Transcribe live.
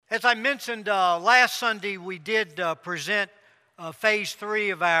As I mentioned last Sunday, we did present phase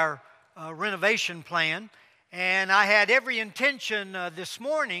 3 of our renovation plan, and I had every intention this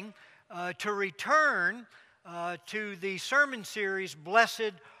morning to return to the sermon series,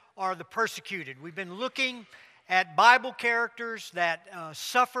 Blessed Are the Persecuted. We've been looking at Bible characters that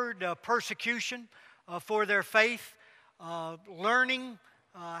suffered persecution for their faith, learning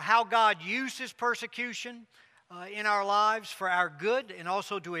how God uses persecution in our lives for our good and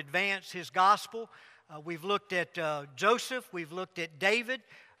also to advance His gospel. We've looked at Joseph, we've looked at David.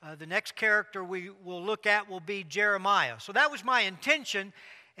 The next character we will look at will be Jeremiah. So that was my intention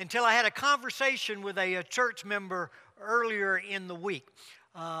until I had a conversation with a church member earlier in the week.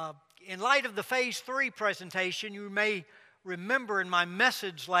 In light of the Phase 3 presentation, you may remember in my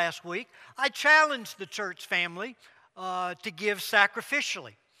message last week, I challenged the church family to give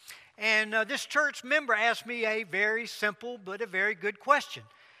sacrificially. And this church member asked me a very simple but a very good question.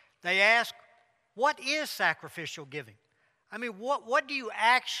 They asked, what is sacrificial giving? I mean, what do you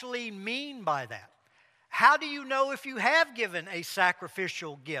actually mean by that? How do you know if you have given a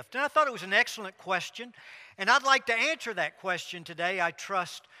sacrificial gift? And I thought it was an excellent question, and I'd like to answer that question today. I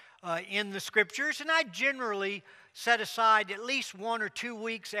trust in the Scriptures, and I generally set aside at least 1 or 2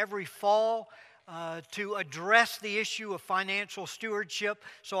 weeks every fall to address the issue of financial stewardship.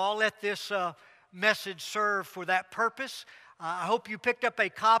 So I'll let this message serve for that purpose. I hope you picked up a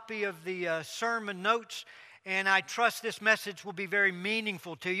copy of the sermon notes, and I trust this message will be very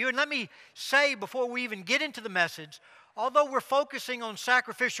meaningful to you. And let me say before we even get into the message, although we're focusing on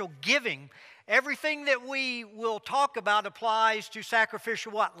sacrificial giving, everything that we will talk about applies to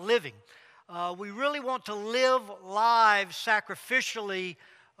sacrificial what? Living. We really want to live lives sacrificially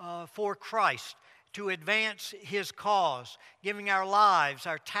for Christ, to advance His cause, giving our lives,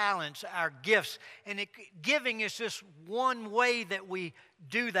 our talents, our gifts. And giving is just one way that we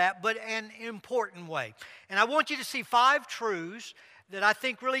do that, but an important way. And I want you to see 5 truths that I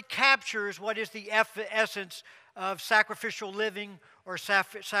think really captures what is the essence of sacrificial living or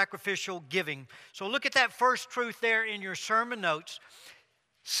sacrificial giving. So look at that first truth there in your sermon notes.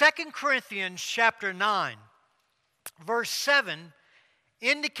 2 Corinthians chapter 9, verse 7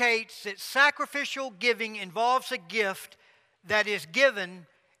 indicates that sacrificial giving involves a gift that is given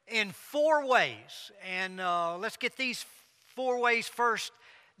in 4 ways. And let's get these 4 ways first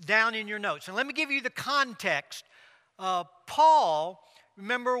down in your notes. And let me give you the context. Paul,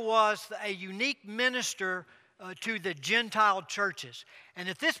 remember, was a unique minister to the Gentile churches. And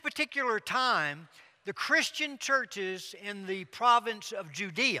at this particular time, the Christian churches in the province of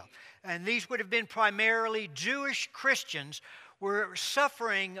Judea, and these would have been primarily Jewish Christians, were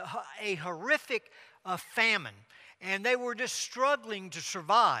suffering a horrific famine, and they were just struggling to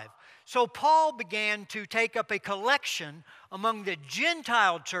survive. So Paul began to take up a collection among the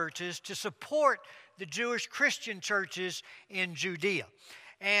Gentile churches to support the Jewish Christian churches in Judea.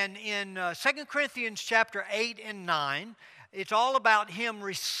 And in 2 Corinthians chapter 8 and 9, it's all about him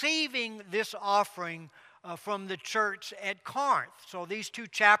receiving this offering from the church at Corinth. So these 2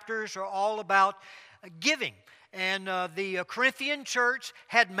 chapters are all about giving. And the Corinthian church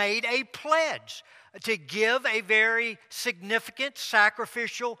had made a pledge to give a very significant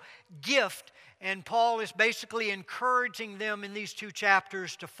sacrificial gift. And Paul is basically encouraging them in these 2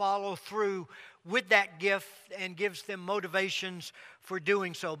 chapters to follow through with that gift and gives them motivations for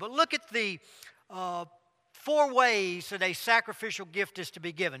doing so. But look at the 4 ways that a sacrificial gift is to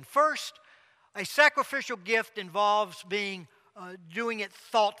be given. First, a sacrificial gift involves doing it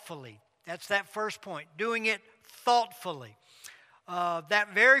thoughtfully. That's that first point, doing it thoughtfully. That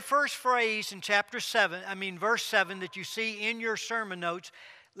very first phrase in verse 7 that you see in your sermon notes,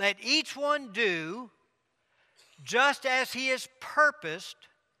 let each one do just as he has purposed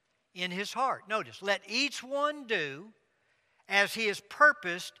in his heart. Notice, let each one do as he has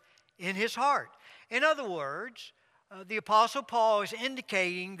purposed in his heart. In other words, the Apostle Paul is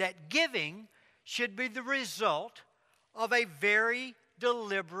indicating that giving should be the result of a very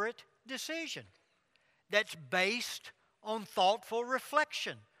deliberate decision that's based on thoughtful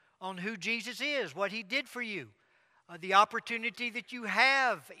reflection on who Jesus is, what He did for you, the opportunity that you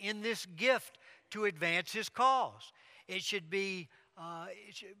have in this gift to advance His cause. It should be,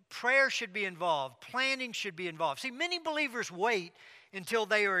 prayer should be involved, planning should be involved. See, many believers wait until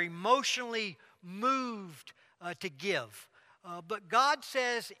they are emotionally moved to give. But God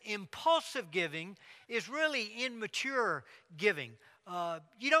says impulsive giving is really immature giving.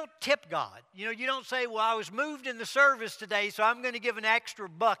 You don't tip God. You don't say, well, I was moved in the service today, so I'm going to give an extra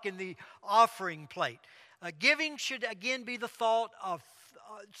buck in the offering plate. Giving should again be the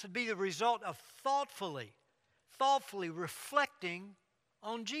result of thoughtfully reflecting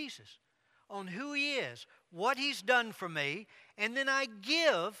on Jesus, on who He is, what He's done for me, and then I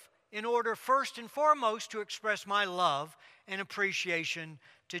give in order first and foremost to express my love and appreciation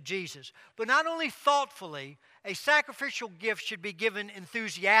to Jesus. But not only thoughtfully, a sacrificial gift should be given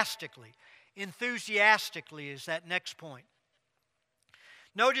enthusiastically. Enthusiastically is that next point.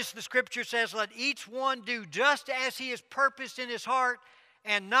 Notice the Scripture says, let each one do just as he has purposed in his heart,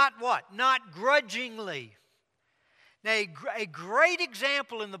 and not what? Not grudgingly. Now, a great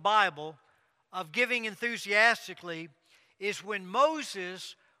example in the Bible of giving enthusiastically is when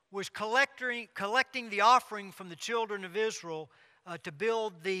Moses was collecting the offering from the children of Israel to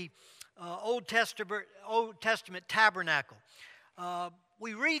build the Old Testament tabernacle.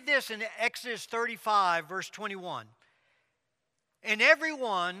 We read this in Exodus 35, verse 21. And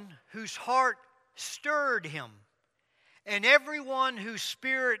everyone whose heart stirred him, and everyone whose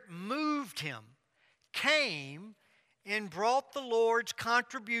spirit moved him, came and brought the Lord's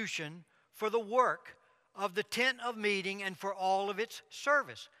contribution for the work of the tent of meeting and for all of its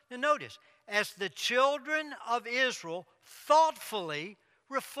service. Now notice, as the children of Israel thoughtfully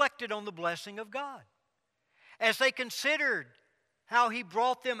reflected on the blessing of God, as they considered how He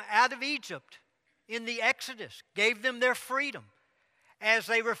brought them out of Egypt in the Exodus, gave them their freedom, as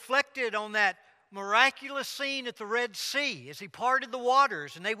they reflected on that miraculous scene at the Red Sea, as He parted the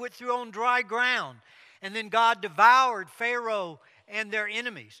waters and they went through on dry ground, and then God devoured Pharaoh and their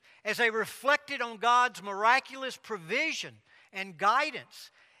enemies, as they reflected on God's miraculous provision and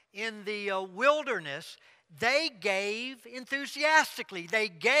guidance in the wilderness, they gave enthusiastically. They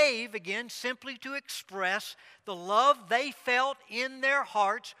gave, again, simply to express the love they felt in their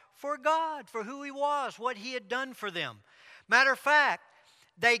hearts for God, for who He was, what He had done for them. Matter of fact,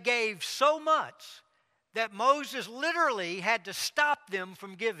 they gave so much that Moses literally had to stop them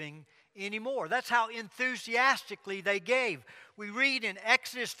from giving anymore. That's how enthusiastically they gave. We read in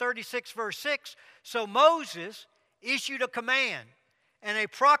Exodus 36, verse 6, so Moses issued a command, and a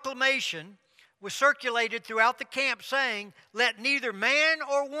proclamation was circulated throughout the camp saying, let neither man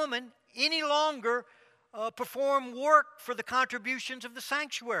or woman any longer perform work for the contributions of the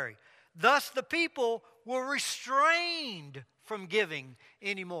sanctuary. Thus the people were restrained from giving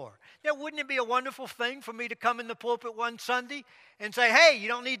anymore. Now, wouldn't it be a wonderful thing for me to come in the pulpit one Sunday and say, hey, you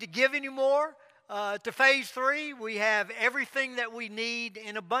don't need to give anymore? To phase 3, we have everything that we need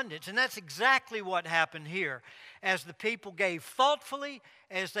in abundance. And that's exactly what happened here. As the people gave thoughtfully,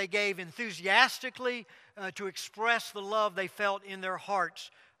 as they gave enthusiastically to express the love they felt in their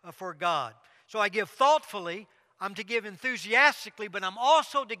hearts for God. So I give thoughtfully, I'm to give enthusiastically, but I'm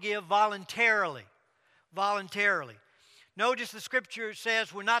also to give voluntarily. Voluntarily. Notice the Scripture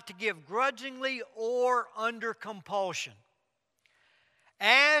says we're not to give grudgingly or under compulsion.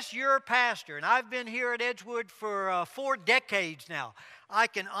 As your pastor, and I've been here at Edgewood for 4 decades now, I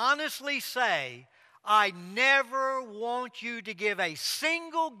can honestly say I never want you to give a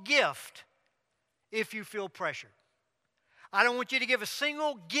single gift if you feel pressured. I don't want you to give a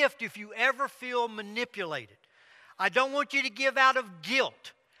single gift if you ever feel manipulated. I don't want you to give out of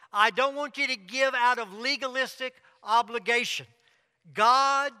guilt. I don't want you to give out of legalistic obligation.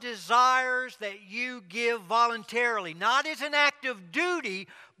 God desires that you give voluntarily, not as an act of duty,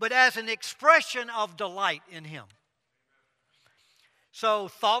 but as an expression of delight in Him. So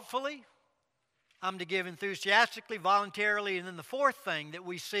thoughtfully, I'm to give enthusiastically, voluntarily, and then the fourth thing that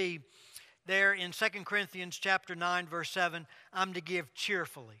we see there in 2 Corinthians chapter 9, verse 7, I'm to give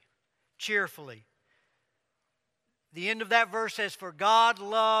cheerfully. Cheerfully. The end of that verse says, for God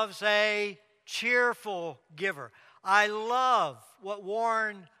loves a cheerful giver. I love what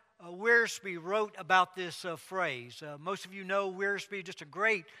Warren Wiersbe wrote about this phrase. Most of you know Wiersbe, just a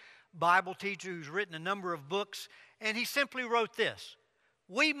great Bible teacher who's written a number of books, and he simply wrote this: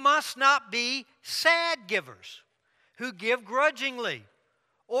 we must not be sad givers who give grudgingly,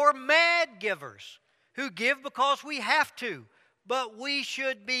 or mad givers who give because we have to, but we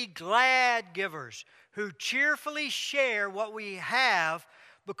should be glad givers who cheerfully share what we have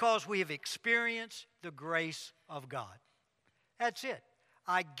because we have experienced the grace of God. That's it.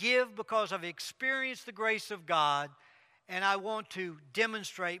 I give because I've experienced the grace of God, and I want to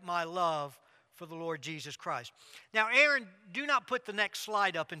demonstrate my love for the Lord Jesus Christ. Now, Aaron, do not put the next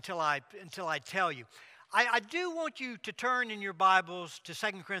slide up until I tell you. I do want you to turn in your Bibles to 2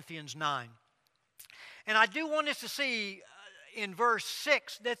 Corinthians 9. And I do want us to see in verse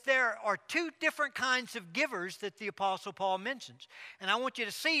 6 that there are 2 different kinds of givers that the Apostle Paul mentions. And I want you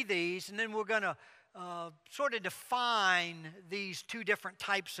to see these, and then we're going to sort of define these 2 different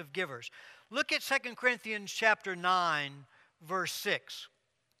types of givers. Look at 2 Corinthians chapter 9, verse 6.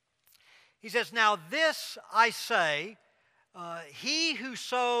 He says, now this I say, he who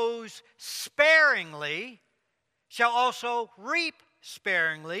sows sparingly shall also reap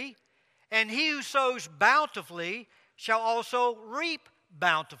sparingly, and he who sows bountifully shall also reap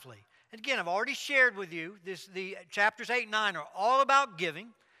bountifully. And again, I've already shared with you, the chapters 8 and 9 are all about giving,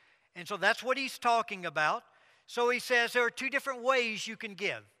 and so that's what he's talking about. So he says there are two different ways you can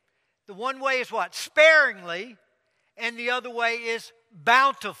give. The one way is what? Sparingly, and the other way is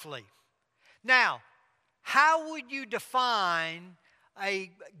bountifully. Now, how would you define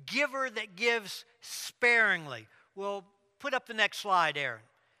a giver that gives sparingly? Well, put up the next slide, Aaron.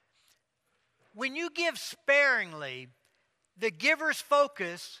 When you give sparingly, the giver's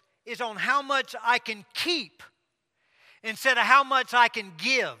focus is on how much I can keep instead of how much I can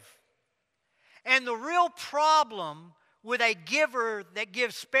give. And the real problem with a giver that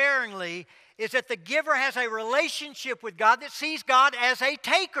gives sparingly is that the giver has a relationship with God that sees God as a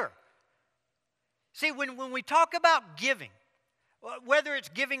taker. See, when we talk about giving, whether it's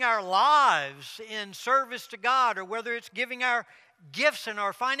giving our lives in service to God or whether it's giving our gifts and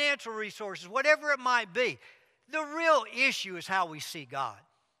our financial resources, whatever it might be, the real issue is how we see God.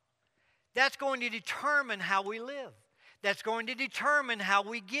 That's going to determine how we live. That's going to determine how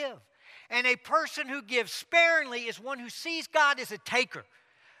we give. And a person who gives sparingly is one who sees God as a taker.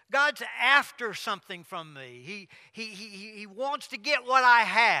 God's after something from me. He wants to get what I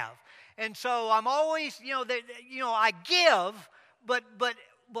have. And so I'm always, I give, but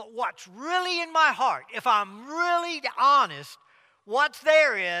what's really in my heart, if I'm really honest, what's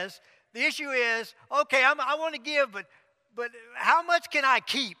there is, the issue is, okay, I want to give, but how much can I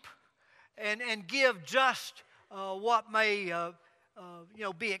keep and give just what may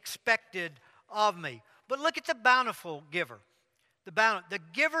be expected of me? But look at the bountiful giver. The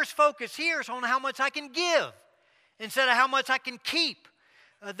giver's focus here is on how much I can give instead of how much I can keep.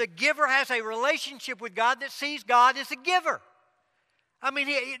 The giver has a relationship with God that sees God as a giver. I mean,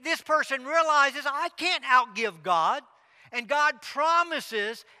 this person realizes I can't outgive God. And God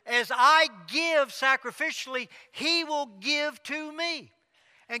promises as I give sacrificially, He will give to me.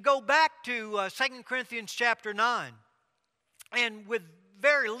 And go back to 2 Corinthians chapter 9. And with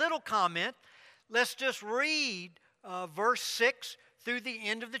very little comment, let's just read verse 6 through the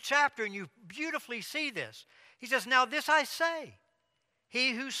end of the chapter. And you beautifully see this. He says, "Now this I say,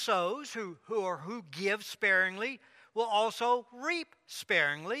 he who sows, who gives sparingly, will also reap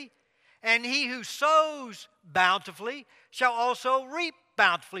sparingly. And he who sows bountifully shall also reap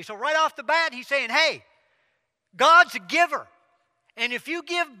bountifully." So right off the bat, he's saying, hey, God's a giver. And if you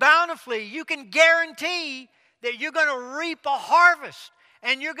give bountifully, you can guarantee that you're going to reap a harvest.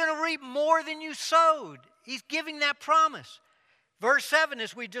 And you're going to reap more than you sowed. He's giving that promise. Verse 7,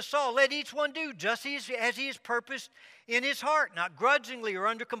 as we just saw, "Let each one do just as he has purposed in his heart, not grudgingly or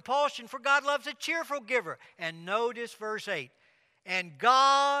under compulsion, for God loves a cheerful giver." And notice verse 8, "And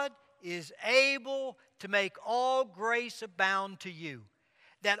God is able to make all grace abound to you,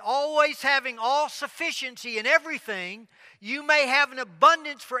 that always having all sufficiency in everything, you may have an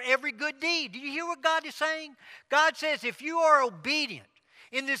abundance for every good deed." Do you hear what God is saying? God says if you are obedient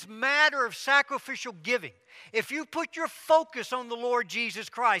in this matter of sacrificial giving, if you put your focus on the Lord Jesus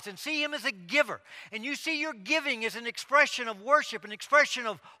Christ and see Him as a giver, and you see your giving as an expression of worship, an expression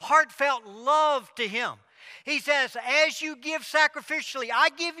of heartfelt love to Him, He says, as you give sacrificially, I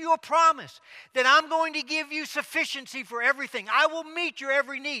give you a promise that I'm going to give you sufficiency for everything. I will meet your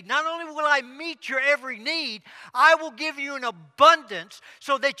every need. Not only will I meet your every need, I will give you an abundance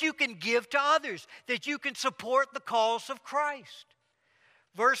so that you can give to others, that you can support the cause of Christ.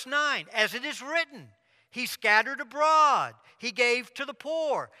 Verse 9, "As it is written, He scattered abroad, He gave to the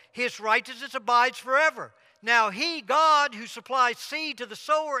poor, His righteousness abides forever. Now He, God, who supplies seed to the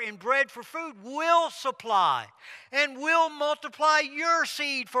sower and bread for food, will supply and will multiply your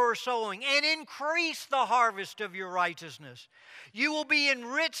seed for sowing and increase the harvest of your righteousness. You will be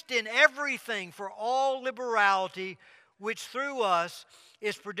enriched in everything for all liberality, which through us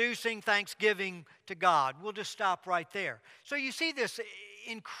is producing thanksgiving to God." We'll just stop right there. So you see this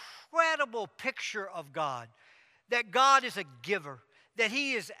incredible picture of God, that God is a giver, that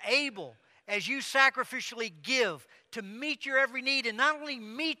He is able, as you sacrificially give, to meet your every need, and not only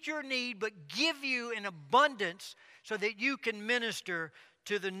meet your need, but give you an abundance so that you can minister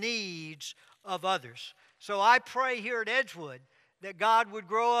to the needs of others. So I pray here at Edgewood that God would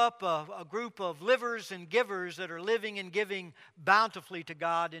grow up a group of livers and givers that are living and giving bountifully to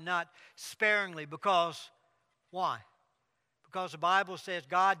God and not sparingly. Because, why? Because the Bible says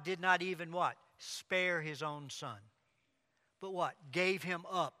God did not even what? Spare His own Son. But what? Gave Him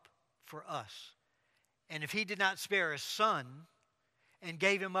up for us. And if He did not spare His Son and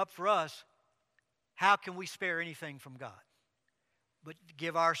gave Him up for us, how can we spare anything from God? but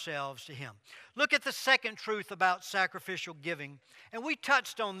give ourselves to Him. Look at the second truth about sacrificial giving. And we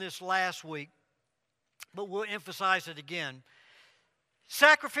touched on this last week, but we'll emphasize it again.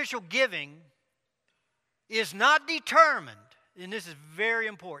 Sacrificial giving is not determined, and this is very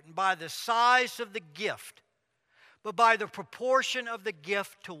important, by the size of the gift, but by the proportion of the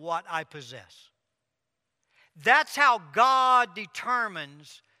gift to what I possess. That's how God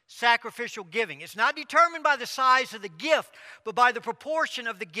determines sacrificial giving. It's not determined by the size of the gift, but by the proportion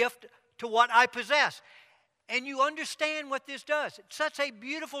of the gift to what I possess. And you understand what this does. It's such a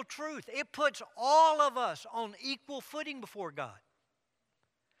beautiful truth. It puts all of us on equal footing before God.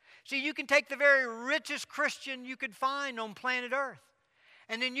 See, you can take the very richest Christian you could find on planet Earth,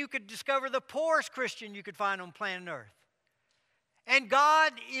 and then you could discover the poorest Christian you could find on planet Earth. And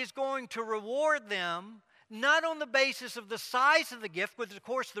God is going to reward them not on the basis of the size of the gift, because of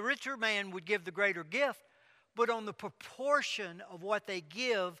course the richer man would give the greater gift, but on the proportion of what they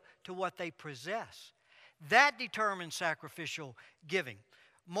give to what they possess. That determines sacrificial giving.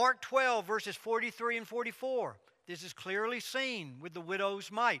 Mark 12, verses 43 and 44. This is clearly seen with the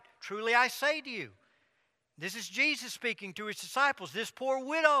widow's mite. Truly I say to you, this is Jesus speaking to His disciples, this poor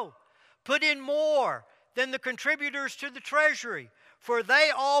widow put in more than the contributors to the treasury, for they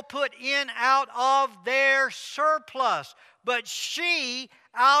all put in out of their surplus. But she,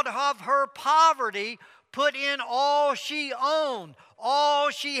 out of her poverty, put in all she owned, all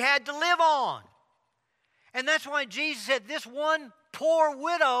she had to live on. And that's why Jesus said this one poor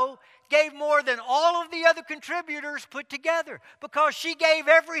widow gave more than all of the other contributors put together, because she gave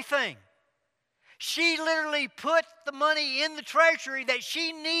everything. She literally put the money in the treasury that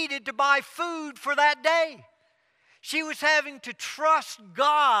she needed to buy food for that day. She was having to trust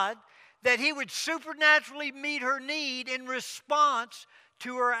God that He would supernaturally meet her need in response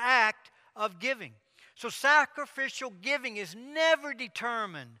to her act of giving. So sacrificial giving is never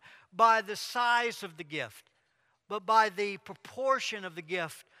determined by the size of the gift, but by the proportion of the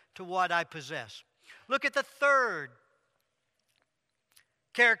gift to what I possess. Look at the third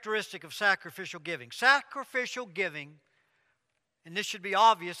characteristic of sacrificial giving. Sacrificial giving, and this should be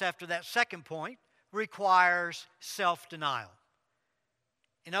obvious after that second point, requires self-denial.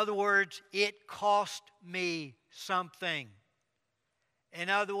 In other words, it cost me something. In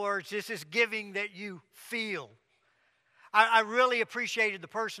other words, this is giving that you feel. I really appreciated the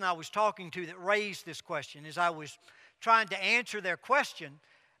person I was talking to that raised this question. As I was trying to answer their question,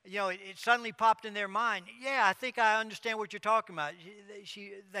 it suddenly popped in their mind. Yeah, I think I understand what you're talking about.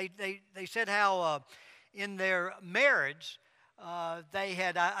 They said how in their marriage they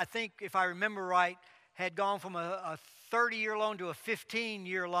had, I think if I remember right, had gone from a 30-year loan to a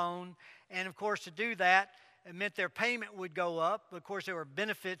 15-year loan. And of course, to do that, it meant their payment would go up. Of course, there were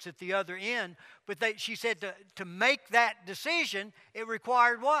benefits at the other end. But she said to make that decision, it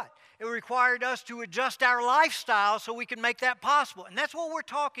required what? It required us to adjust our lifestyle so we can make that possible. And that's what we're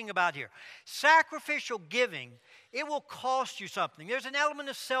talking about here. Sacrificial giving, it will cost you something. There's an element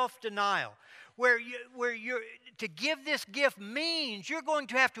of self-denial where to give this gift means you're going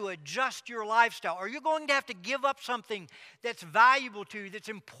to have to adjust your lifestyle, or you're going to have to give up something that's valuable to you, that's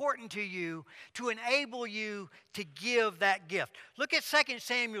important to you, to enable you to give that gift. Look at 2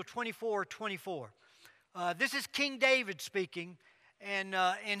 Samuel 24:24. This is King David speaking,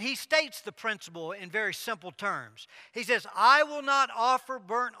 and he states the principle in very simple terms. He says, I will not offer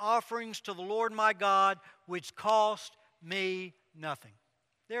burnt offerings to the Lord my God, which cost me nothing.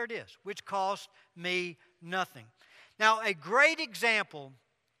 There it is, which cost me nothing. Now, a great example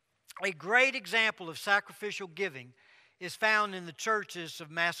of sacrificial giving is found in the churches of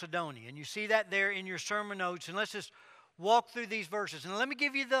Macedonia. And you see that there in your sermon notes. And let's just walk through these verses. And let me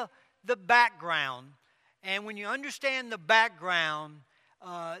give you the background. And when you understand the background,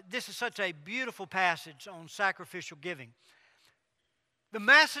 this is such a beautiful passage on sacrificial giving. The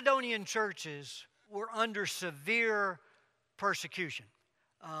Macedonian churches were under severe persecution.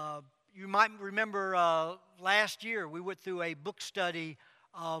 You might remember last year we went through a book study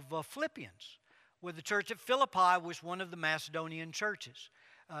of Philippians, where the church at Philippi was one of the Macedonian churches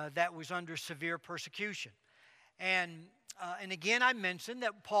that was under severe persecution. And again, I mentioned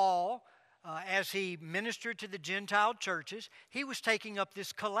that Paul, as he ministered to the Gentile churches, he was taking up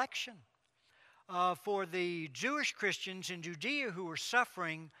this collection for the Jewish Christians in Judea who were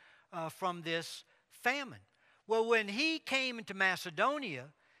suffering from this famine. Well, when he came into Macedonia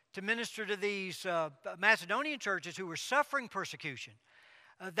to minister to these Macedonian churches who were suffering persecution,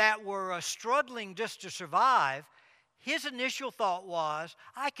 that were struggling just to survive, his initial thought was,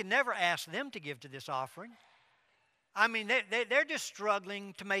 I can never ask them to give to this offering. I mean, they're just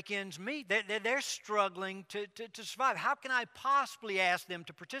struggling to make ends meet. They're struggling to survive. How can I possibly ask them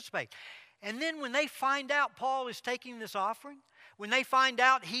to participate? And then when they find out Paul is taking this offering, when they find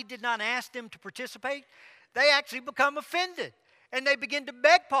out he did not ask them to participate, they actually become offended. And they begin to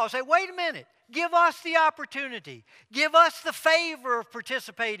beg Paul, say, wait a minute, give us the opportunity. Give us the favor of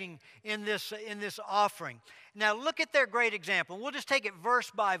participating in this offering. Now look at their great example. We'll just take it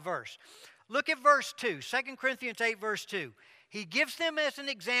verse by verse. Look at verse 2, 2 Corinthians 8, verse 2. He gives them as an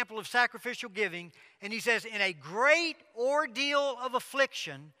example of sacrificial giving, and he says, in a great ordeal of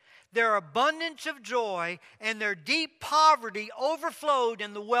affliction, their abundance of joy and their deep poverty overflowed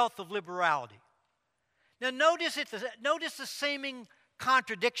in the wealth of liberality. Now notice the seeming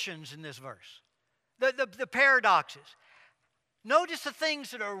contradictions in this verse, the paradoxes. Notice the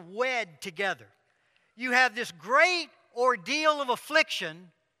things that are wed together. You have this great ordeal of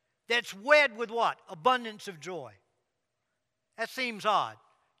affliction that's wed with what? Abundance of joy. That seems odd.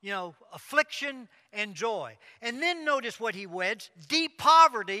 You know, affliction and joy. And then notice what he weds, deep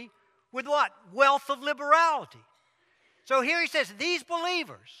poverty with what? Wealth of liberality. So here he says, these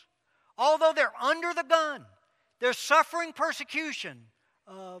believers, although they're under the gun, they're suffering persecution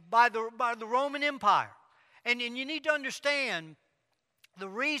by the Roman Empire. And you need to understand the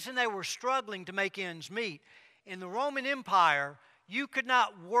reason they were struggling to make ends meet. In the Roman Empire, you could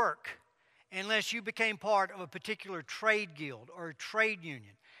not work unless you became part of a particular trade guild or a trade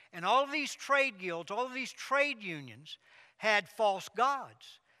union. And all of these trade guilds, all of these trade unions had false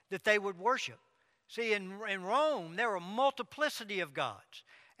gods that they would worship. See, in Rome, there were a multiplicity of gods.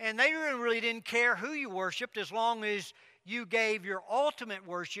 And they really didn't care who you worshiped as long as you gave your ultimate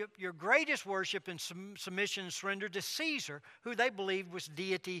worship, your greatest worship and submission and surrender to Caesar, who they believed was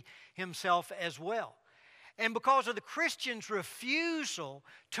deity himself as well. And because of the Christians' refusal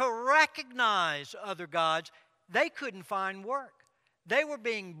to recognize other gods, they couldn't find work. They were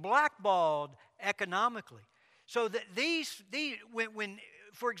being blackballed economically. So that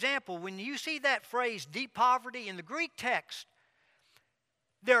for example, when you see that phrase, deep poverty, in the Greek text,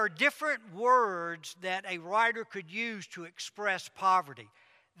 there are different words that a writer could use to express poverty.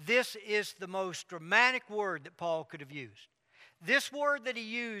 This is the most dramatic word that Paul could have used. This word that he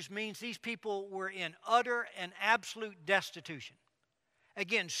used means these people were in utter and absolute destitution.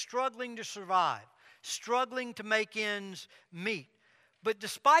 Again, struggling to survive, struggling to make ends meet. But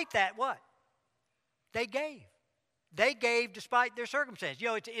despite that, what? They gave. They gave despite their circumstance. You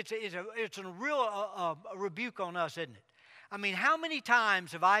know, it's a real a rebuke on us, isn't it? I mean, how many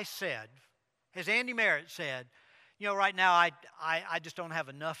times have I said, has Andy Merritt said, you know, right now I just don't have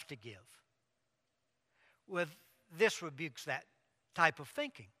enough to give? Well, this rebukes that type of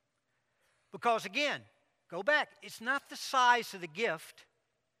thinking. Because again, go back, it's not the size of the gift,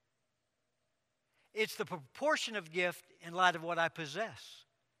 it's the proportion of gift in light of what I possess.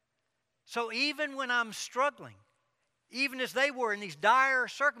 So even when I'm struggling, even as they were in these dire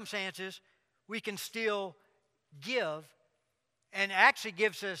circumstances, we can still give, and actually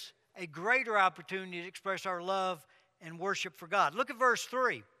gives us a greater opportunity to express our love and worship for God. Look at verse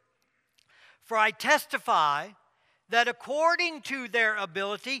 3. For I testify that according to their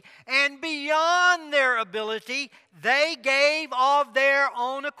ability and beyond their ability, they gave of their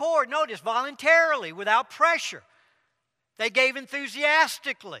own accord. Notice, voluntarily, without pressure. They gave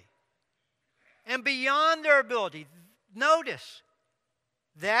enthusiastically and beyond their ability. Notice,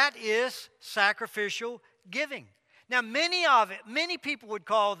 that is sacrificial giving. Now, many people would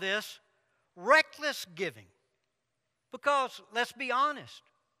call this reckless giving. Because, let's be honest,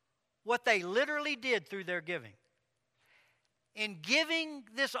 what they literally did through their giving. In giving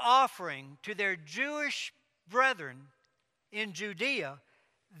this offering to their Jewish brethren in Judea,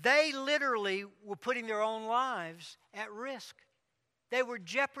 they literally were putting their own lives at risk. They were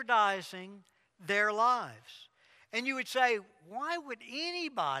jeopardizing their lives. And you would say, why would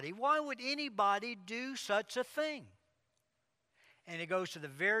anybody do such a thing? And it goes to the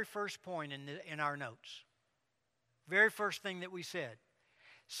very first point in our notes. Very first thing that we said.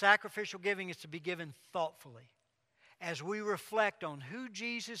 Sacrificial giving is to be given thoughtfully as we reflect on who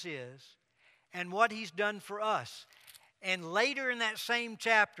Jesus is and what He's done for us. And later in that same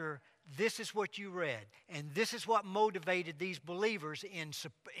chapter, this is what you read. And this is what motivated these believers in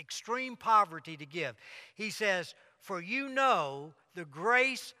extreme poverty to give. He says, for you know the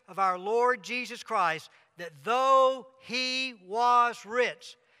grace of our Lord Jesus Christ, that though He was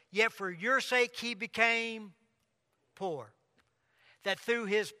rich, yet for your sake He became poor, that through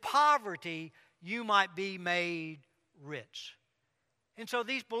His poverty you might be made rich. And so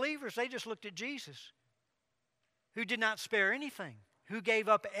these believers, they just looked at Jesus, who did not spare anything, who gave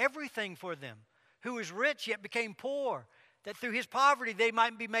up everything for them, who was rich yet became poor, that through his poverty they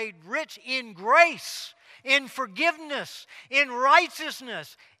might be made rich in grace, in forgiveness, in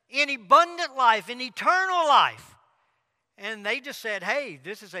righteousness, in abundant life, in eternal life. And they just said, hey,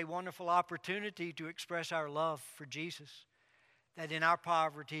 this is a wonderful opportunity to express our love for Jesus, that in our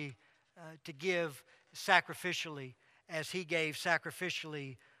poverty to give sacrificially as he gave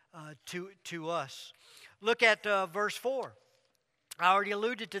sacrificially to us. Look at verse 4. I already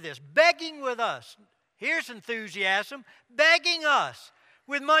alluded to this. Begging with us. Here's enthusiasm. Begging us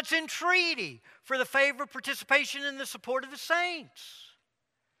with much entreaty for the favor of participation in the support of the saints.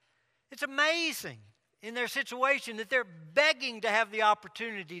 It's amazing in their situation that they're begging to have the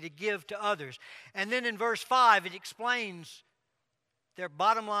opportunity to give to others. And then in verse 5, it explains their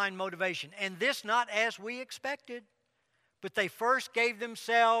bottom line motivation. And this not as we expected, but they first gave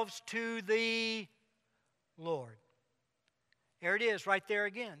themselves to the Lord. There it is right there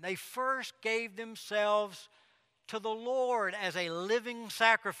again. They first gave themselves to the Lord as a living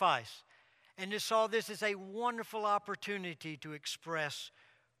sacrifice. And just saw this as a wonderful opportunity to express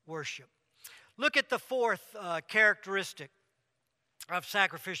worship. Look at the fourth characteristic of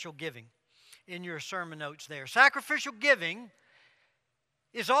sacrificial giving in your sermon notes there. Sacrificial giving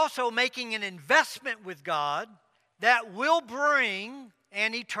is also making an investment with God that will bring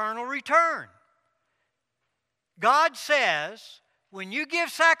an eternal return. God says, when you give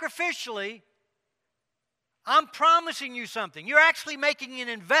sacrificially, I'm promising you something. You're actually making an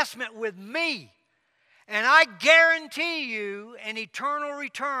investment with me. And I guarantee you an eternal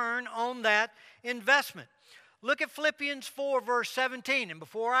return on that investment. Look at Philippians 4, verse 17. And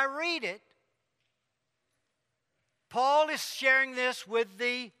before I read it, Paul is sharing this with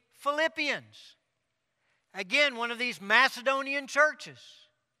the Philippians. Again, one of these Macedonian churches.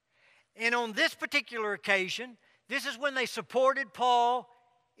 And on this particular occasion, this is when they supported Paul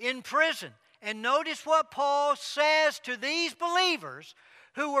in prison. And notice what Paul says to these believers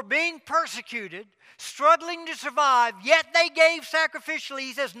who were being persecuted, struggling to survive, yet they gave sacrificially.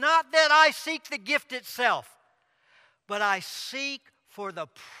 He says, not that I seek the gift itself, but I seek for the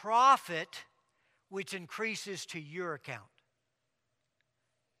profit which increases to your account.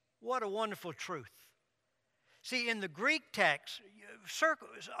 What a wonderful truth. See, in the Greek text,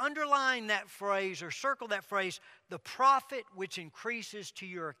 underline that phrase or circle that phrase, the profit which increases to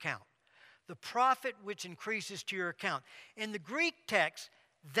your account. The profit which increases to your account. In the Greek text,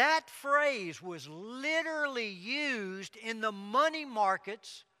 that phrase was literally used in the money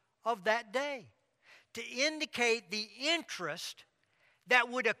markets of that day to indicate the interest that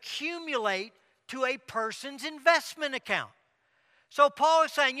would accumulate to a person's investment account. So Paul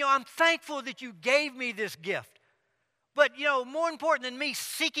is saying, I'm thankful that you gave me this gift. But, more important than me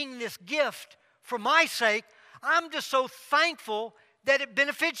seeking this gift for my sake, I'm just so thankful that it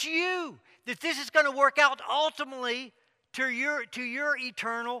benefits you, that this is going to work out ultimately to your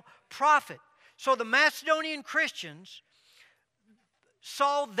eternal profit. So the Macedonian Christians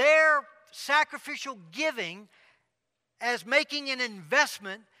saw their sacrificial giving as making an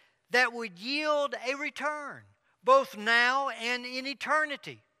investment that would yield a return, both now and in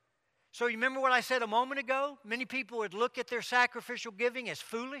eternity. So you remember what I said a moment ago? Many people would look at their sacrificial giving as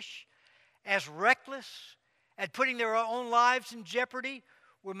foolish, as reckless, at putting their own lives in jeopardy.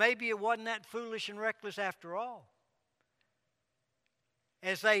 Well, maybe it wasn't that foolish and reckless after all.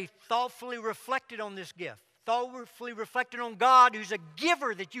 As they thoughtfully reflected on this gift, thoughtfully reflected on God, who's a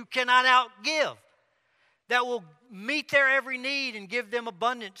giver that you cannot outgive, that will meet their every need and give them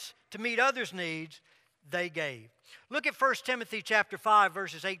abundance to meet others' needs, they gave. Look at 1 Timothy chapter 5,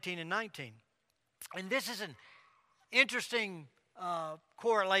 verses 18 and 19. And this is an interesting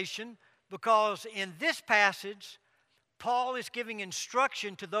correlation, because in this passage, Paul is giving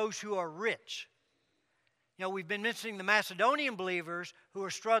instruction to those who are rich. We've been mentioning the Macedonian believers who are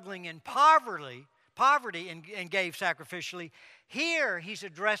struggling in poverty and gave sacrificially. Here, he's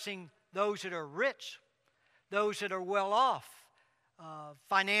addressing those that are rich, those that are well off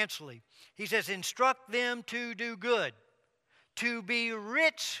financially. He says, instruct them to do good, to be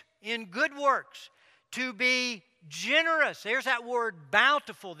rich in good works, to be generous. There's that word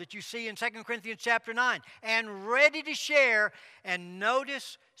bountiful that you see in 2 Corinthians chapter 9. And ready to share. And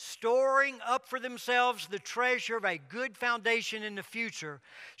notice, storing up for themselves the treasure of a good foundation in the future,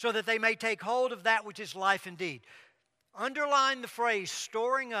 so that they may take hold of that which is life indeed. Underline the phrase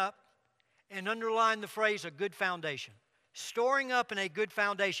storing up, and underline the phrase a good foundation. Storing up in a good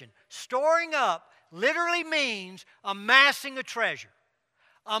foundation. Storing up literally means amassing a treasure.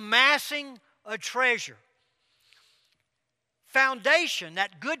 Amassing a treasure. Foundation,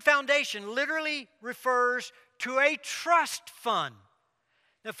 that good foundation, literally refers to a trust fund.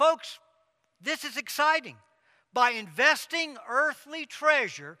 Now, folks, This is exciting. By investing earthly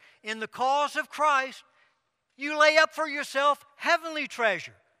treasure in the cause of Christ, you lay up for yourself heavenly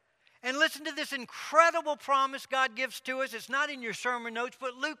treasure. And listen to this incredible promise God gives to us. It's not in your sermon notes,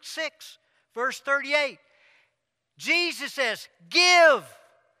 but Luke 6, verse 38. Jesus says, give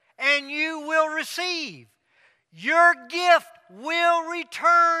and you will receive. Your gift will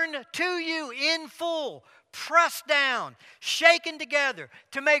return to you in full, pressed down, shaken together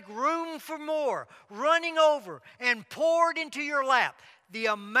to make room for more, running over and poured into your lap. The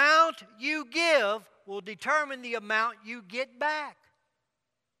amount you give will determine the amount you get back.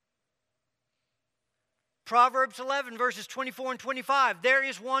 Proverbs 11, verses 24 and 25. There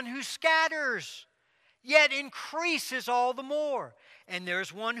is one who scatters, yet increases all the more. And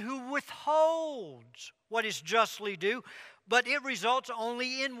there's one who withholds what is justly due, but it results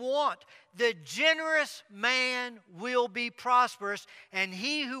only in want. The generous man will be prosperous, and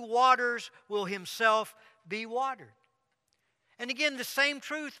he who waters will himself be watered. And again, the same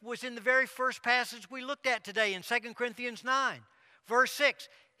truth was in the very first passage we looked at today in 2 Corinthians 9, verse 6.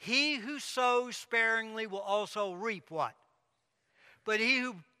 He who sows sparingly will also reap what? But he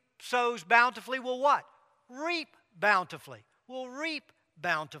who sows bountifully will what? Reap bountifully. Will reap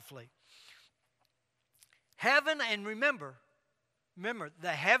bountifully. Heaven, and remember, the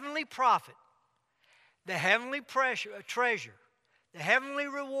heavenly profit, the heavenly treasure, the heavenly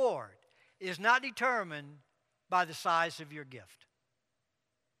reward is not determined by the size of your gift.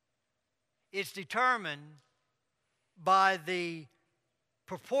 It's determined by the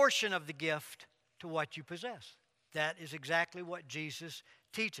proportion of the gift to what you possess. That is exactly what Jesus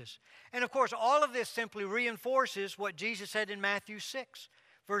teaches. And of course, all of this simply reinforces what Jesus said in Matthew 6,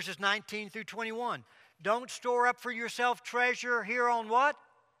 verses 19 through 21. Don't store up for yourself treasure here on what?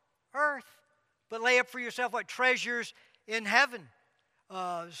 Earth. But lay up for yourself what? Treasures in heaven.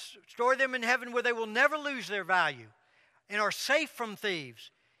 Store them in heaven where they will never lose their value and are safe from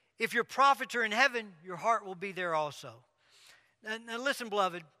thieves. If your profits are in heaven, your heart will be there also. Now listen,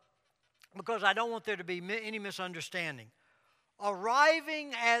 beloved, because I don't want there to be any misunderstanding.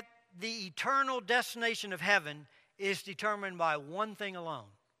 Arriving at the eternal destination of heaven is determined by one thing alone,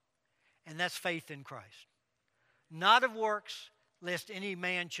 and that's faith in Christ. Not of works, lest any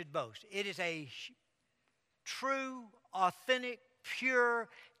man should boast. It is a true, authentic, pure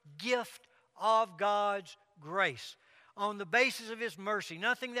gift of God's grace on the basis of His mercy.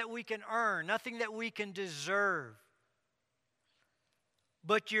 Nothing that we can earn, nothing that we can deserve.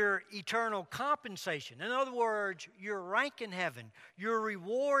 But your eternal compensation, in other words, your rank in heaven, your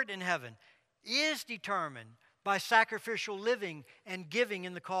reward in heaven, is determined by sacrificial living and giving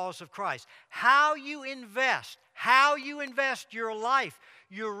in the cause of Christ. How you invest your life,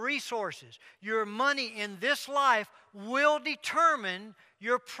 your resources, your money in this life will determine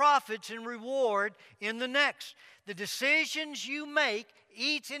your profits and reward in the next. The decisions you make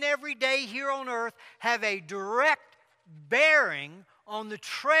each and every day here on earth have a direct bearing on the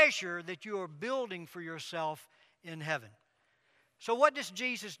treasure that you are building for yourself in heaven. So what does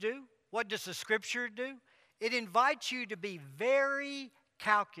Jesus do? What does the Scripture do? It invites you to be very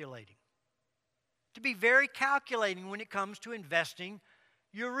calculating. To be very calculating when it comes to investing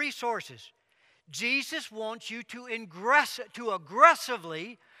your resources. Jesus wants you to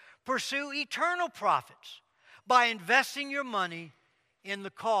aggressively pursue eternal profits by investing your money in the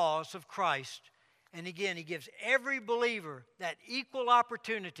cause of Christ. And again, He gives every believer that equal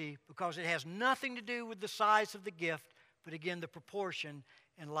opportunity because it has nothing to do with the size of the gift, but again, the proportion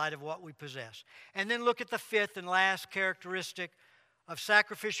in light of what we possess. And then look at the fifth and last characteristic of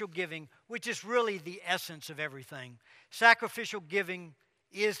sacrificial giving, which is really the essence of everything. Sacrificial giving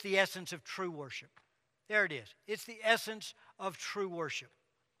is the essence of true worship. There it is. It's the essence of true worship.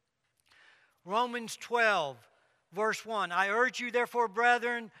 Romans 12, verse 1. I urge you, therefore,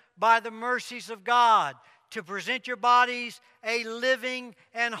 brethren, by the mercies of God, to present your bodies a living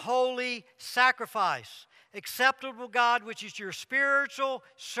and holy sacrifice, acceptable to God, which is your spiritual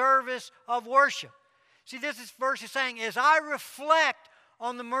service of worship. See, this verse is saying, as I reflect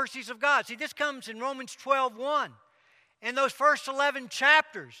on the mercies of God. See, this comes in Romans 12:1. In those first 11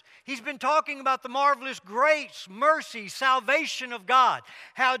 chapters, he's been talking about the marvelous grace, mercy, salvation of God.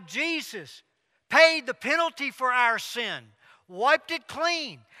 How Jesus paid the penalty for our sin, wiped it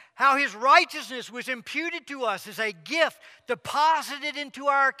clean. How His righteousness was imputed to us as a gift, deposited into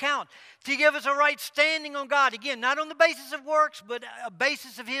our account to give us a right standing on God. Again, not on the basis of works, but a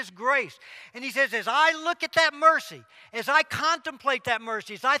basis of His grace. And he says, as I look at that mercy, as I contemplate that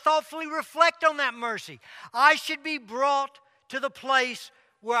mercy, as I thoughtfully reflect on that mercy, I should be brought to the place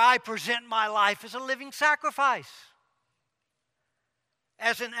where I present my life as a living sacrifice,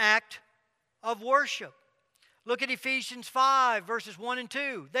 as an act of worship. Look at Ephesians 5, verses 1 and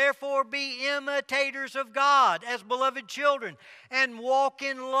 2. Therefore be imitators of God as beloved children, and walk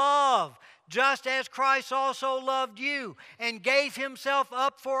in love, just as Christ also loved you, and gave himself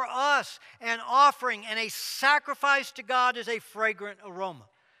up for us, an offering and a sacrifice to God as a fragrant aroma.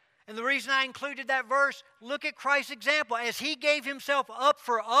 And the reason I included that verse, look at Christ's example. As he gave himself up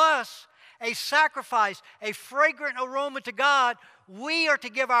for us, a sacrifice, a fragrant aroma to God, we are to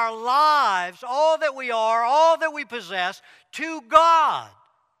give our lives, all that we are, all that we possess, to God.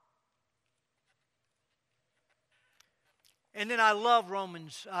 And then I love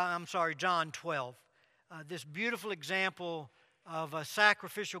John 12. This beautiful example of a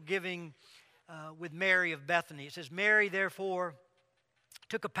sacrificial giving with Mary of Bethany. It says, Mary, therefore,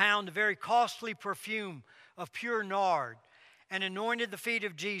 took a pound of very costly perfume of pure nard and anointed the feet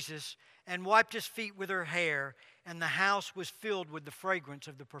of Jesus and wiped his feet with her hair, and the house was filled with the fragrance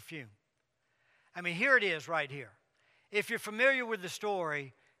of the perfume. I mean, here it is right here. If you're familiar with the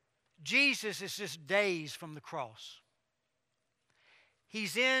story, Jesus is just days from the cross.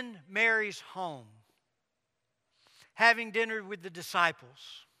 He's in Mary's home, having dinner with the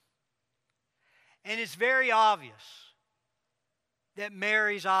disciples. And it's very obvious that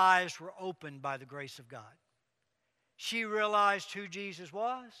Mary's eyes were opened by the grace of God. She realized who Jesus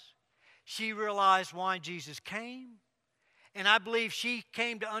was. She realized why Jesus came. And I believe she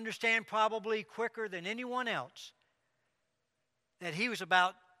came to understand probably quicker than anyone else that he was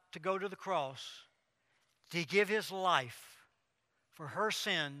about to go to the cross to give his life for her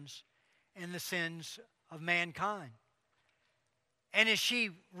sins and the sins of mankind. And as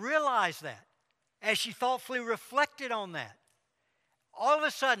she realized that, as she thoughtfully reflected on that, all of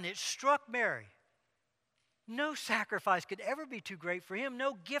a sudden it struck Mary. No sacrifice could ever be too great for him.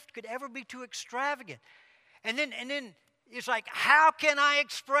 No gift could ever be too extravagant. And then it's like, how can I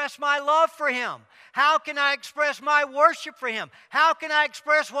express my love for him? How can I express my worship for him? How can I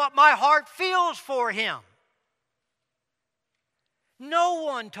express what my heart feels for him? No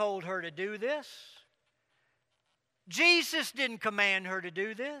one told her to do this. Jesus didn't command her to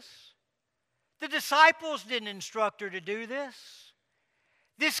do this. The disciples didn't instruct her to do this.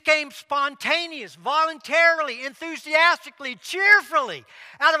 This came spontaneous, voluntarily, enthusiastically, cheerfully,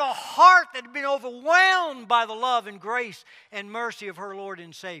 out of a heart that had been overwhelmed by the love and grace and mercy of her Lord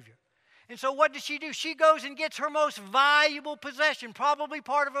and Savior. And so what does she do? She goes and gets her most valuable possession, probably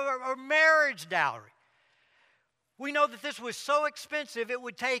part of her marriage dowry. We know that this was so expensive, it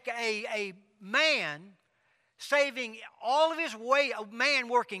would take a man saving all of his wage, a man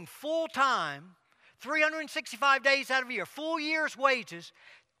working full time, 365 days out of a year, full year's wages,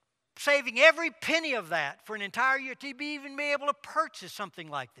 saving every penny of that for an entire year to even be able to purchase something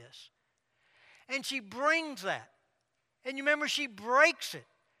like this. And she brings that. And you remember, she breaks it.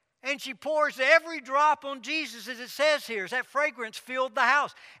 And she pours every drop on Jesus, as it says here, as that fragrance filled the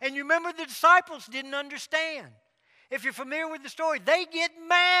house. And you remember, the disciples didn't understand. If you're familiar with the story, they get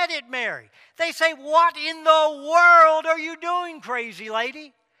mad at Mary. They say, "What in the world are you doing, crazy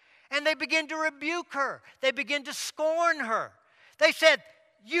lady?" And they begin to rebuke her. They begin to scorn her. They said,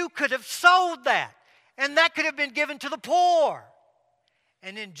 "You could have sold that, and that could have been given to the poor."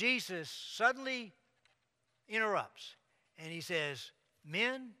 And then Jesus suddenly interrupts, and he says,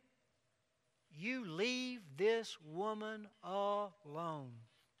 "Men, you leave this woman alone.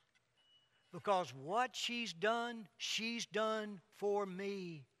 Because what she's done for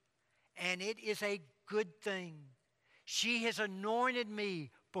me. And it is a good thing. She has anointed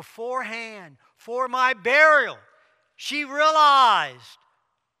me beforehand for my burial." She realized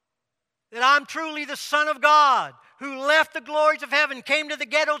that I'm truly the Son of God, who left the glories of heaven, came to the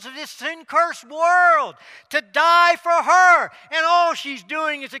ghettos of this sin-cursed world to die for her. And all she's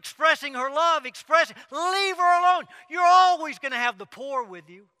doing is expressing her love, leave her alone. You're always going to have the poor with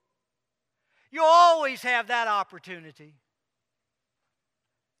you. You'll always have that opportunity.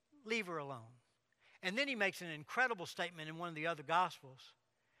 Leave her alone. And then he makes an incredible statement in one of the other Gospels.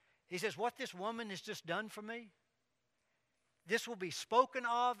 He says, "What this woman has just done for me, this will be spoken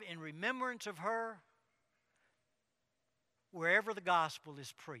of in remembrance of her wherever the gospel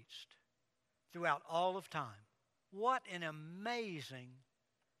is preached throughout all of time." What an amazing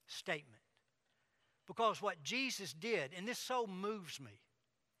statement. Because what Jesus did, and this so moves me,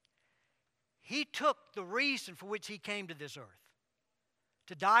 he took the reason for which he came to this earth,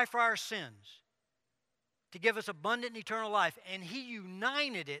 to die for our sins, to give us abundant eternal life, and he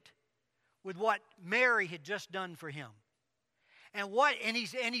united it with what Mary had just done for him. And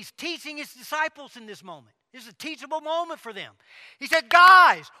he's teaching his disciples in this moment. This is a teachable moment for them. He said,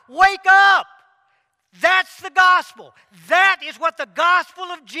 "Guys, wake up. That's the gospel. That is what the gospel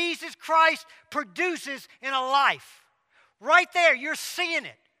of Jesus Christ produces in a life. Right there, you're seeing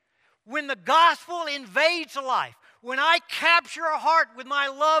it. When the gospel invades a life, when I capture a heart with my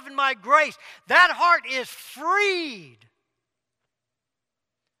love and my grace, that heart is freed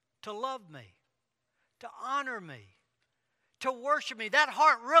to love me, to honor me, to worship me. That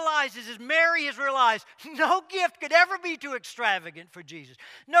heart realizes, as Mary has realized, no gift could ever be too extravagant for Jesus.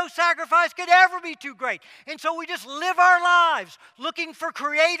 No sacrifice could ever be too great. And so we just live our lives looking for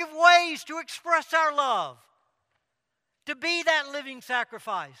creative ways to express our love, to be that living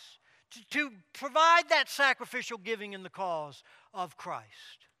sacrifice, to provide that sacrificial giving in the cause of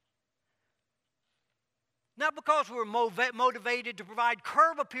Christ. Not because we're motivated to provide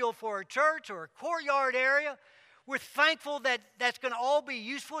curb appeal for a church or a courtyard area. We're thankful that that's going to all be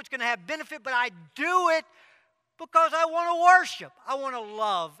useful. It's going to have benefit, but I do it because I want to worship. I want to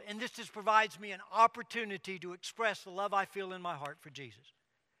love, and this just provides me an opportunity to express the love I feel in my heart for Jesus.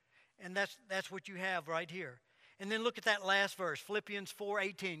 And that's what you have right here. And then look at that last verse, Philippians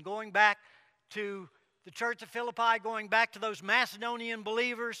 4:18. Going back to the church of Philippi, going back to those Macedonian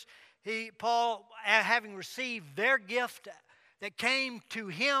believers, Paul, having received their gift that came to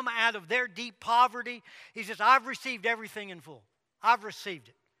him out of their deep poverty, he says, I've received everything in full. I've received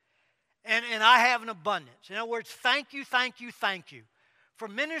it. And I have an abundance. In other words, thank you, thank you, thank you for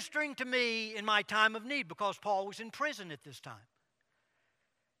ministering to me in my time of need, because Paul was in prison at this time.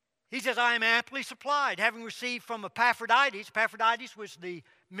 He says, I am amply supplied, having received from Epaphroditus. Epaphroditus was the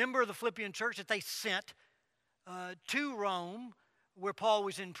member of the Philippian church that they sent to Rome, where Paul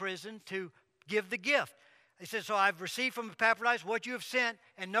was in prison, to give the gift. He says, so I've received from Epaphroditus what you have sent,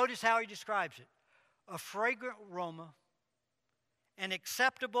 and notice how he describes it. A fragrant aroma, an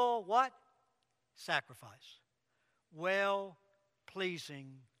acceptable, what? Sacrifice. Well-pleasing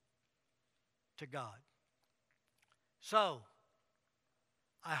to God. So,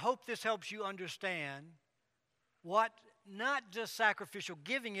 I hope this helps you understand what not just sacrificial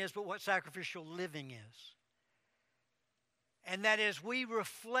giving is, but what sacrificial living is. And that as we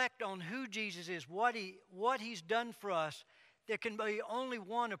reflect on who Jesus is, what He's done for us, there can be only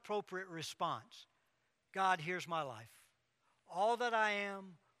one appropriate response. God, here's my life. All that I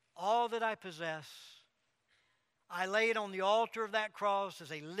am, all that I possess, I lay it on the altar of that cross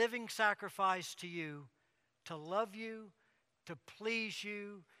as a living sacrifice to you, to love you, to please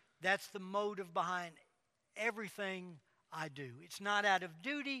you. That's the motive behind everything I do. It's not out of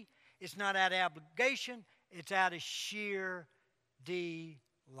duty. It's not out of obligation. It's out of sheer delight.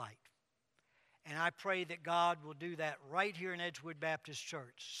 And I pray that God will do that right here in Edgewood Baptist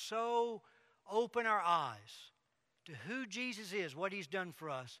Church. So open our eyes to who Jesus is, what He's done for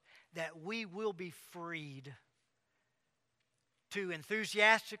us, that we will be freed to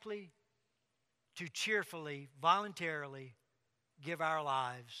enthusiastically, to cheerfully, voluntarily give our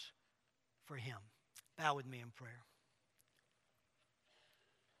lives for Him. Bow with me in prayer.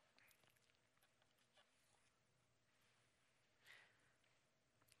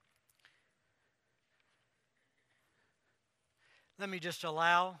 Let me just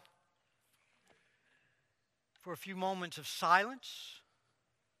allow for a few moments of silence.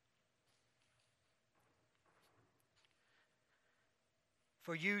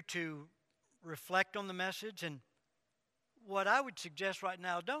 For you to reflect on the message. And what I would suggest right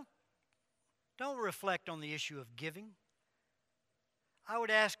now, don't reflect on the issue of giving. I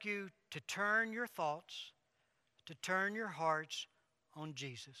would ask you to turn your thoughts, to turn your hearts on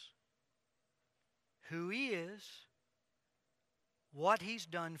Jesus. Who He is, what He's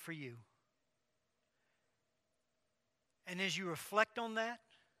done for you. And as you reflect on that,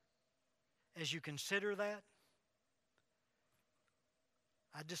 as you consider that,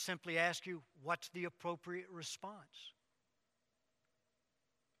 I just simply ask you, what's the appropriate response?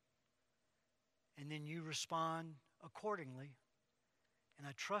 And then you respond accordingly. And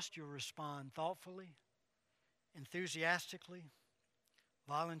I trust you'll respond thoughtfully, enthusiastically,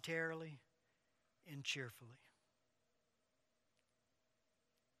 voluntarily, and cheerfully.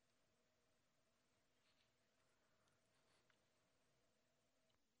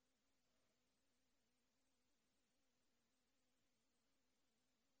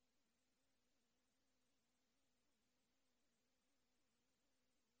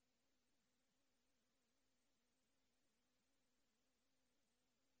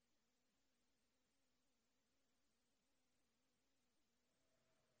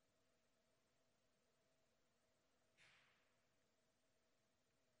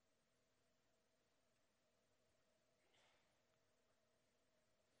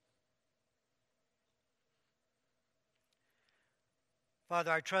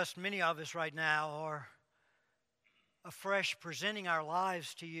 Father, I trust many of us right now are afresh presenting our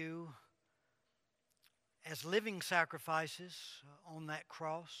lives to you as living sacrifices on that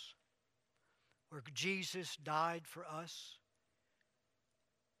cross where Jesus died for us.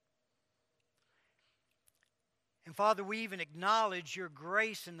 And Father, we even acknowledge your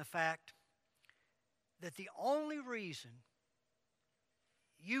grace in the fact that the only reason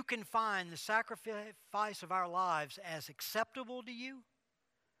you can find the sacrifice of our lives as acceptable to you,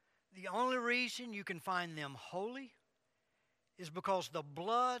 the only reason you can find them holy, is because the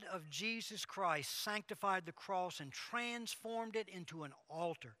blood of Jesus Christ sanctified the cross and transformed it into an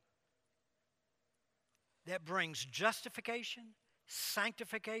altar that brings justification,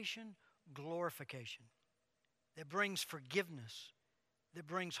 sanctification, glorification, that brings forgiveness, that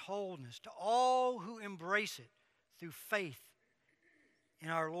brings wholeness to all who embrace it through faith in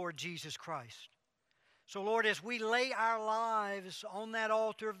our Lord Jesus Christ. So, Lord, as we lay our lives on that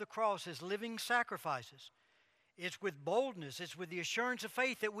altar of the cross as living sacrifices, it's with boldness, it's with the assurance of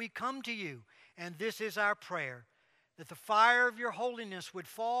faith that we come to you. And this is our prayer, that the fire of your holiness would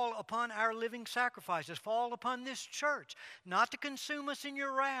fall upon our living sacrifices, fall upon this church, not to consume us in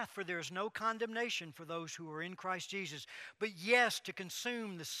your wrath, for there is no condemnation for those who are in Christ Jesus, but yes, to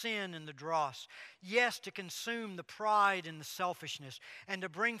consume the sin and the dross, yes, to consume the pride and the selfishness, and to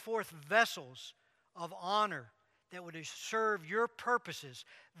bring forth vessels of honor that would serve your purposes,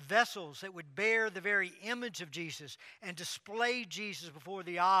 vessels that would bear the very image of Jesus and display Jesus before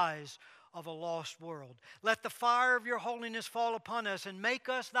the eyes of a lost world. Let the fire of your holiness fall upon us and make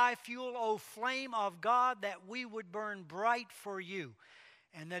us thy fuel, O flame of God, that we would burn bright for you.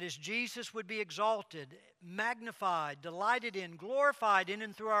 And that as Jesus would be exalted, magnified, delighted in, glorified in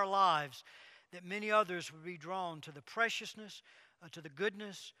and through our lives, that many others would be drawn to the preciousness, to the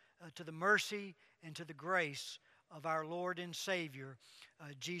goodness, to the mercy, and to the grace of our Lord and Savior,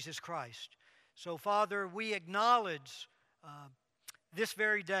 Jesus Christ. So, Father, we acknowledge this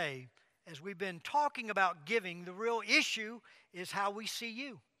very day, as we've been talking about giving, the real issue is how we see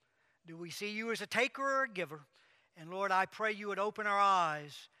you. Do we see you as a taker or a giver? And Lord, I pray you would open our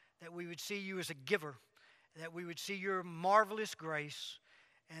eyes, that we would see you as a giver, that we would see your marvelous grace,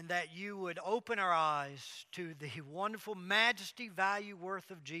 and that you would open our eyes to the wonderful majesty, value,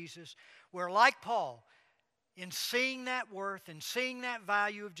 worth of Jesus, where, like Paul, in seeing that worth and seeing that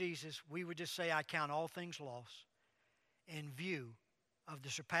value of Jesus, we would just say, I count all things lost in view of the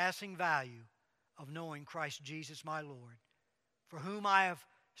surpassing value of knowing Christ Jesus my Lord, for whom I have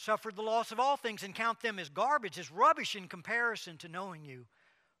suffered the loss of all things and count them as garbage, as rubbish in comparison to knowing you,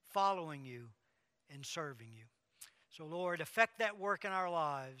 following you, and serving you. So, Lord, effect that work in our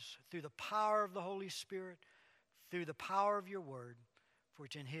lives through the power of the Holy Spirit, through the power of your word. For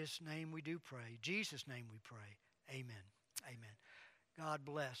it's in his name we do pray. Jesus' name we pray. Amen. Amen. God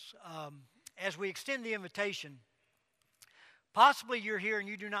bless. As we extend the invitation, possibly you're here and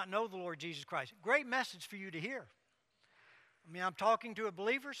you do not know the Lord Jesus Christ. Great message for you to hear. I mean, I'm talking to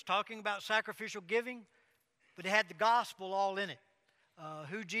believers, talking about sacrificial giving, but it had the gospel all in it.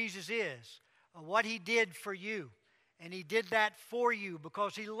 Who Jesus is, what he did for you. And he did that for you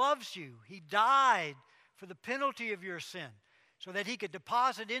because he loves you. He died for the penalty of your sin, so that he could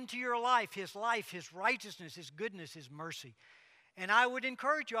deposit into your life, his righteousness, his goodness, his mercy. And I would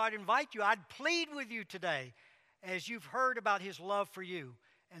encourage you, I'd invite you, I'd plead with you today, as you've heard about his love for you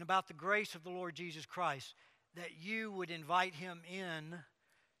and about the grace of the Lord Jesus Christ, that you would invite him in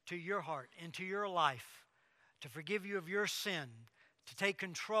to your heart, into your life, to forgive you of your sin, to take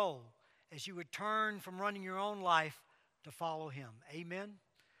control as you would turn from running your own life to follow him. Amen?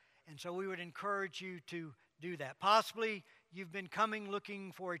 And so we would encourage you to do that. Possibly you've been coming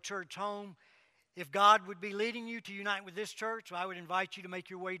looking for a church home. If God would be leading you to unite with this church, I would invite you to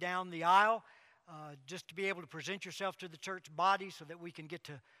make your way down the aisle just to be able to present yourself to the church body so that we can get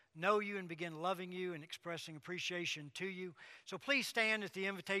to know you and begin loving you and expressing appreciation to you. So please stand as the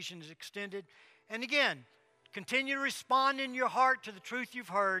invitation is extended. And again, continue to respond in your heart to the truth you've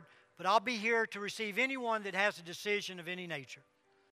heard, but I'll be here to receive anyone that has a decision of any nature.